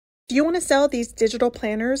Do you want to sell these digital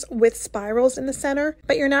planners with spirals in the center,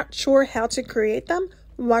 but you're not sure how to create them?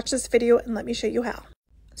 Watch this video and let me show you how.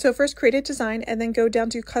 So first create a design and then go down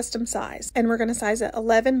to custom size, and we're going to size it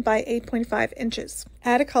 11 by 8.5 inches.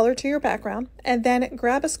 Add a color to your background and then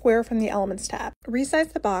grab a square from the Elements tab.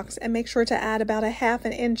 Resize the box and make sure to add about a half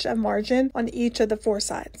an inch of margin on each of the 4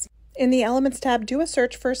 sides. In the Elements tab, do a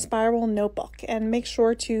search for spiral notebook and make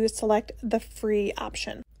sure to select the free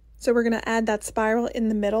option. So we're going to add that spiral in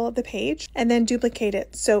the middle of the page and then duplicate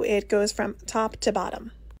it so it goes from top to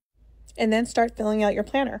bottom. And then start filling out your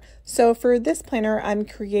planner. So for this planner, I'm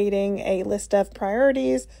creating a list of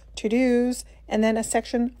priorities, to-dos, and then a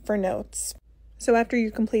section for notes. So after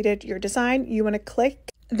you completed your design, you want to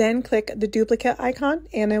click the duplicate icon,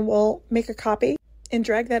 and it will make a copy and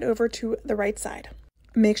drag that over to the right side.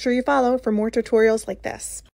 Make sure you follow for more tutorials like this.